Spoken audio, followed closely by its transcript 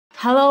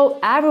Hello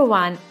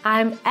everyone,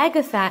 I'm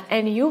Agatha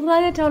and you've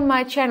landed on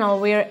my channel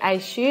where I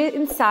share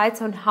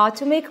insights on how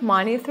to make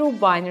money through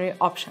binary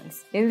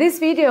options. In this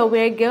video,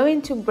 we're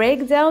going to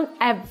break down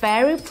a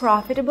very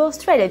profitable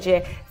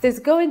strategy that's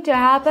going to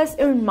help us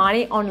earn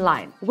money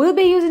online. We'll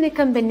be using a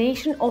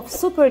combination of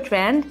super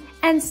trend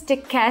and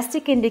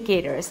stochastic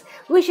indicators,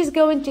 which is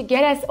going to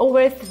get us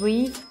over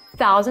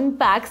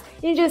 $3,000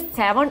 in just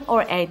 7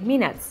 or 8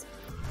 minutes.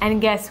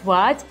 And guess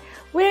what?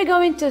 We're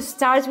going to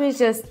start with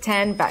just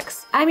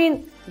 $10. I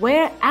mean,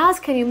 where else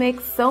can you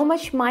make so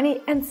much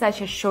money in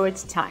such a short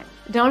time?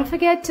 Don't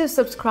forget to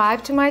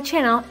subscribe to my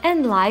channel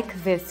and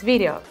like this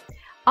video.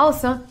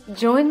 Also,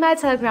 join my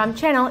Telegram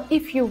channel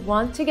if you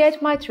want to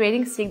get my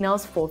trading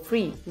signals for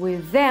free.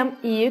 With them,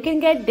 you can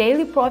get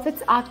daily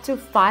profits up to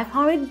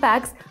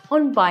 $500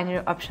 on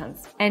binary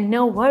options. And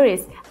no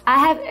worries, I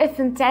have a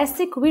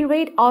fantastic win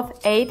rate of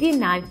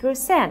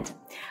 89%.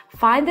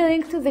 Find the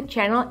link to the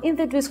channel in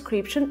the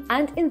description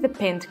and in the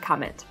pinned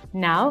comment.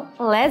 Now,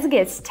 let's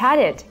get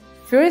started.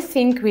 First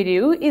thing we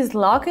do is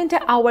log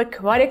into our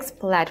Quotex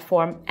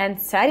platform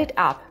and set it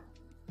up.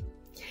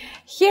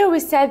 Here we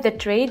set the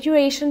trade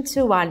duration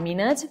to 1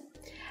 minute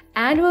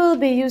and we will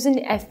be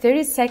using a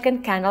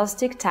 30-second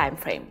candlestick time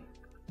frame.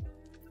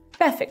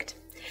 Perfect.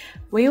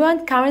 We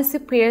want currency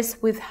pairs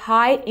with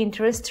high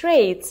interest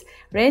rates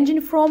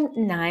ranging from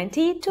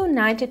 90 to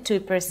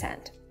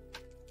 92%.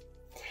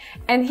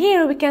 And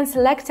here we can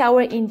select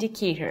our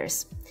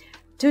indicators.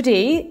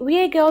 Today,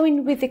 we are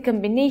going with a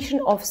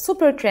combination of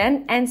super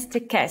trend and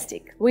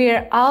stochastic. We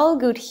are all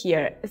good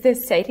here. The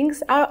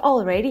settings are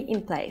already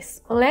in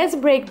place. Let's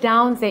break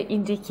down the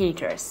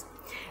indicators.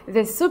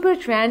 The super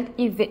trend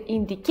is the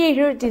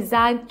indicator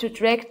designed to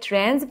track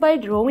trends by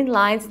drawing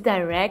lines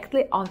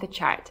directly on the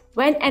chart.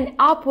 When an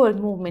upward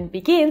movement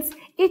begins,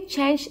 it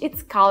changes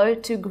its color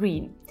to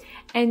green.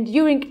 And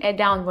during a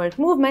downward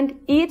movement,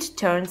 it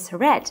turns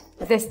red.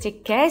 The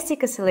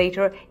stochastic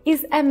oscillator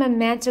is a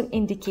momentum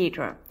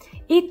indicator.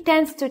 It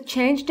tends to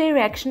change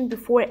direction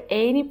before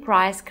any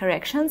price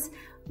corrections,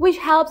 which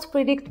helps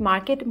predict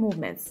market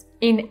movements.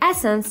 In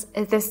essence,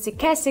 the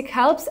stochastic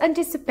helps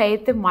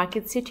anticipate the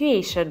market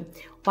situation,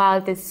 while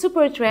the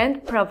super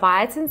trend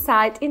provides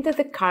insight into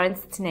the current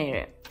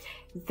scenario.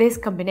 This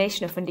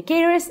combination of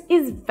indicators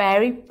is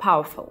very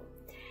powerful.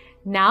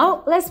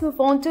 Now, let's move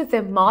on to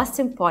the most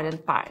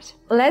important part.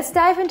 Let's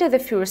dive into the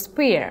first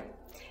pair.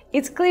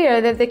 It's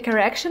clear that the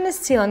correction is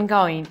still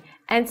ongoing,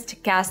 and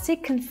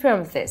stochastic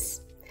confirms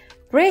this.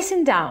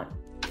 Pressing down.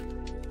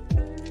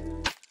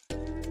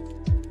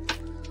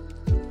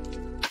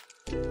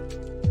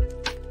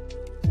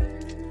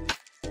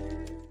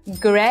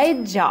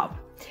 Great job!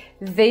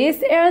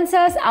 This earns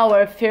us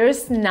our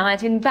first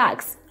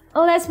 $19.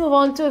 Let's move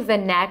on to the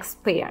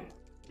next pair.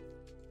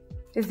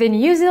 The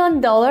New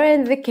Zealand dollar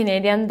and the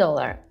Canadian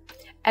dollar.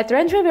 A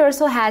trend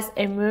reversal has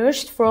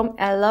emerged from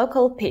a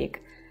local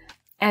peak,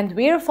 and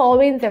we're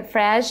following the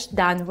fresh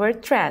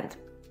downward trend.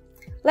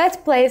 Let's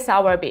place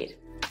our bid.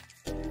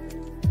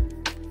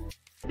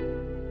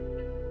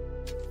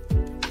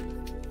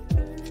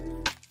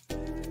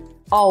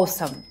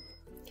 Awesome!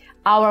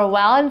 Our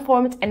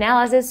well-informed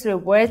analysis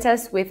rewards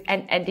us with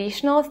an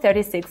additional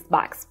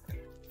 $36.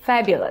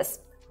 Fabulous!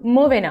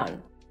 Moving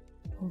on.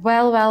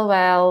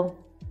 Well.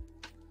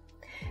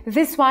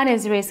 This one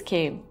is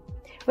risky.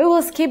 We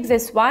will skip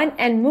this one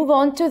and move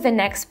on to the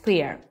next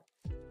pair.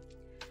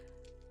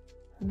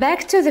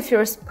 Back to the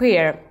first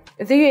pair,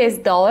 the US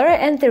dollar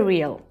and the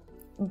real.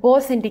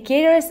 Both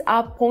indicators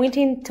are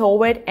pointing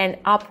toward an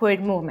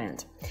upward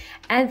movement,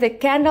 and the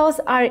candles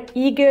are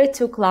eager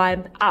to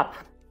climb up.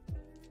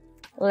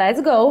 Let's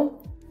go!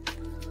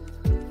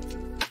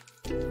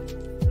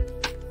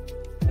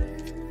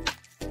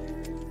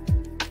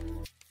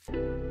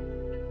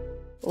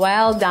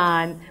 Well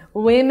done!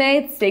 We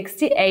made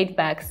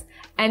 $68.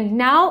 And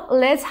now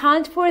let's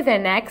hunt for the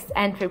next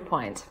entry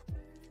point.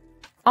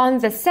 On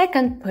the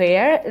second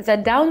pair, the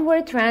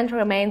downward trend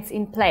remains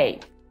in play.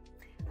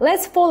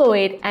 Let's follow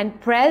it and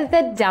press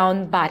the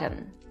down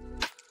button.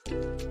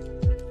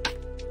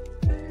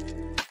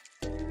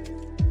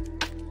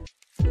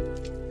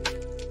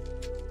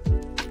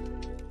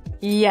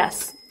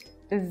 Yes,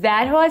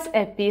 that was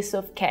a piece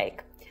of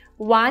cake.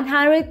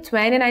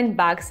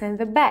 $129 in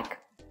the back.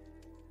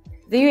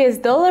 The US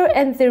dollar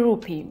and the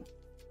rupee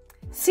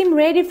seem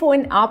ready for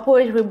an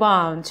upward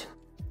rebound.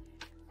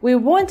 We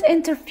won't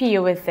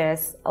interfere with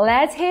this.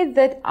 Let's hit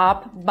that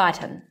up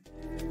button.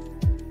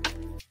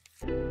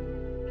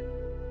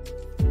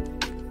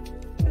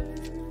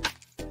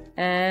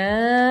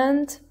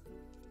 And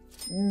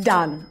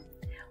done.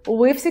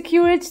 We've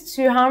secured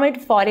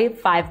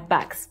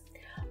 $245.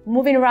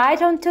 Moving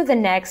right on to the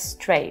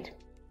next trade.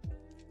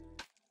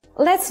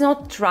 Let's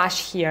not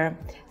rush here.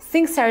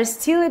 Things are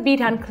still a bit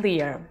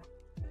unclear.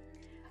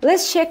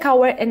 Let's check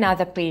our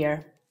another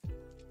pair.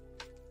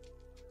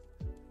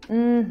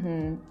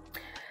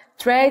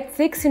 Trade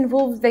 6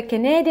 involves the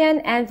Canadian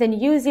and the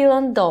New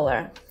Zealand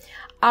dollar.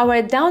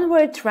 Our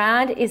downward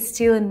trend is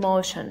still in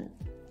motion.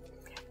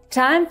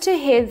 Time to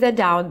hit the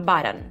down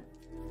button.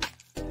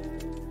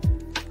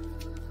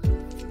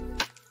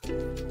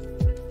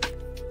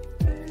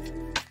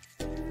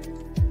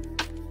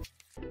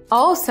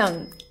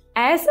 Awesome!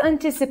 As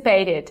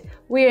anticipated,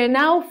 we are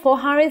now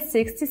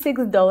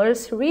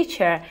 $466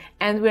 richer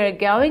and we are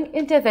going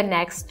into the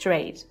next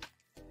trade.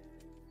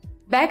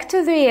 Back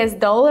to the US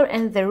dollar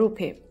and the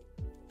rupee.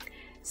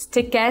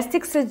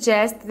 Stochastic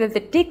suggests that the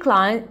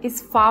decline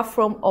is far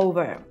from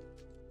over.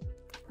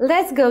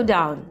 Let's go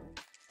down.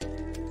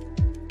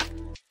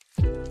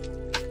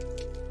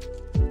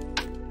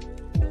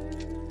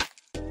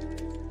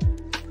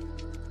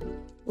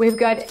 We've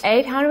got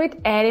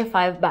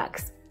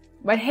 $885.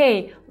 But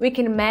hey, we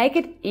can make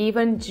it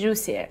even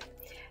juicier.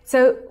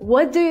 So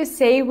what do you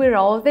say we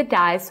roll the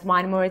dice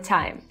one more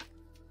time?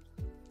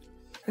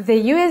 The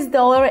US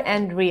dollar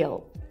and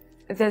real.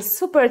 The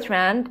super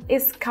trend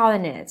is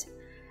calling it.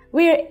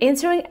 We are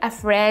entering a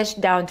fresh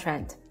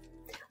downtrend.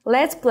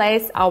 Let's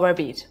place our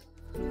bid.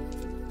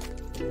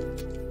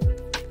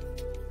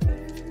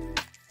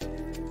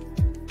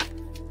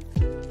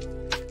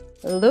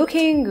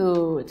 Looking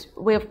good.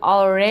 We've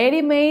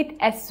already made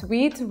a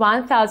sweet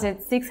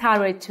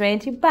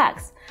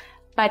 $1,620,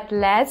 but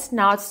let's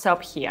not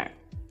stop here.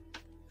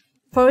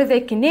 For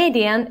the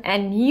Canadian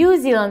and New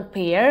Zealand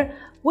pair,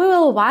 we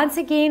will once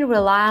again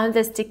rely on the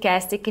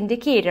stochastic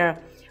indicator,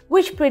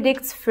 which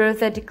predicts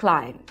further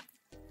decline.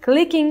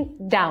 Clicking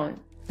down.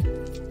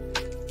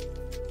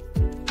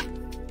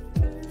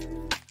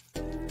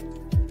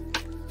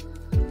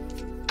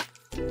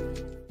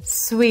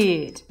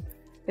 Sweet!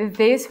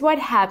 This is what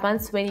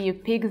happens when you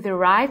pick the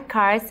right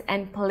cards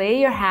and play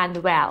your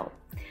hand well.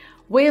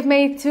 We've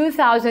made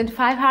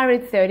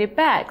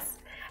 $2,530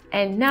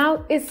 and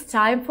now it's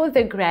time for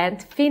the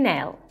grand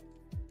finale.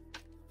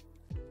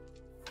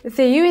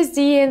 The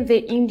USD and the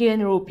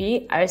Indian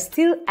rupee are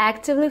still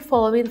actively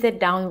following the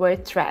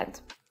downward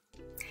trend.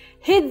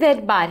 Hit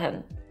that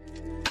button.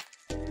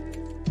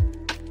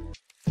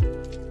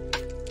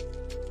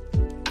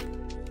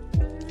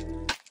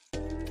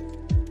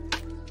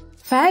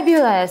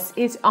 Fabulous!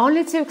 It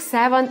only took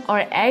 7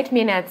 or 8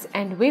 minutes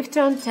and we've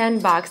turned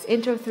 $10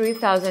 into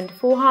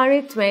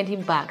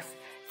 $3,420.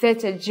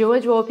 That's a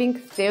jaw-dropping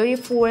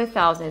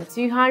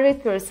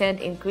 34,200%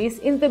 increase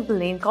in the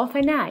blink of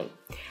an eye.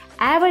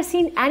 Ever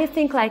seen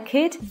anything like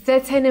it?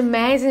 That's an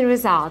amazing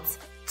result.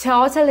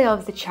 Totally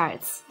off the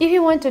charts. If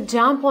you want to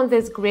jump on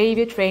this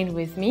gravy train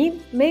with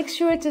me, make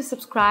sure to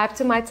subscribe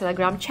to my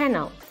Telegram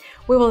channel.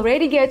 We've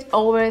already got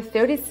over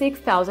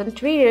 36,000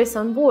 traders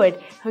on board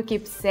who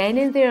keep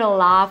sending their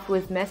love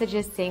with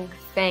messages saying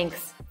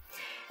thanks.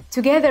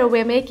 Together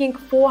we're making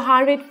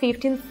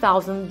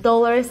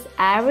 $415,000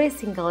 every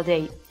single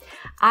day.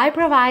 I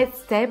provide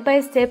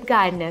step-by-step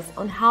guidance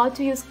on how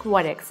to use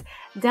Quotex,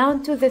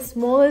 down to the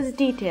smallest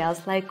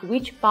details like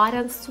which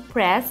buttons to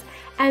press,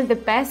 and the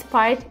best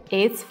part,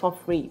 it's for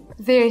free.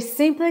 They're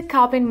simply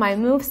copying my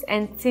moves,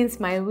 and since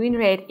my win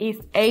rate is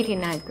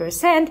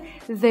 89%,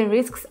 the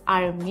risks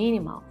are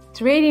minimal.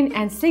 Trading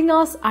and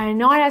signals are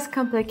not as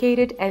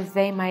complicated as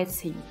they might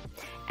seem.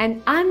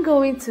 And I'm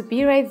going to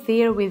be right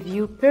there with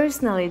you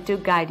personally to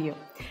guide you.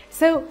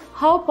 So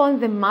hop on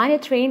the money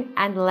train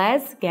and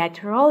let's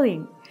get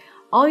rolling.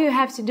 All you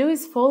have to do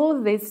is follow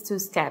these 2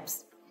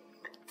 steps.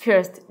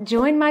 First,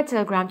 join my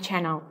Telegram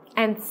channel,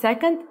 and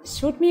second,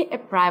 shoot me a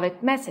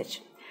private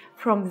message.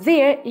 From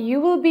there, you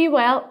will be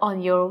well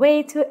on your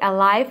way to a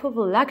life of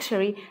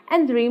luxury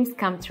and dreams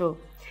come true.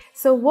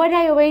 So what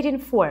are you waiting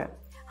for?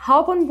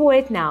 Hop on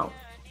board now.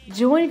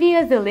 Join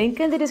via the link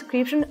in the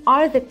description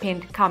or the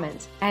pinned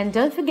comment. And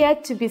don't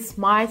forget to be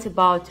smart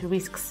about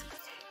risks.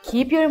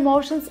 Keep your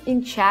emotions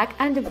in check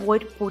and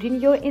avoid putting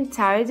your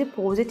entire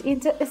deposit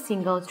into a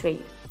single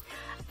trade.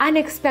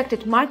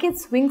 Unexpected market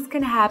swings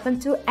can happen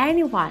to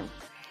anyone.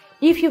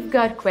 If you've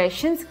got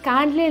questions,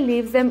 kindly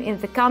leave them in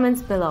the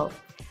comments below.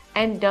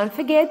 And don't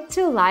forget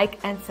to like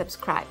and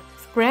subscribe.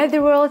 Spread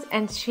the word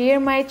and share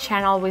my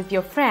channel with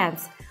your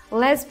friends.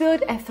 Let's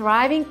build a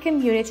thriving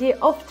community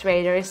of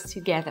traders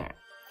together.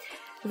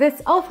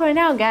 That's all for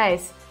now,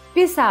 guys.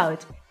 Peace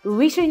out.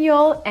 Wishing you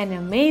all an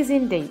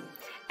amazing day.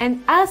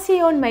 And I'll see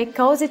you on my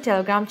cozy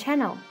Telegram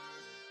channel.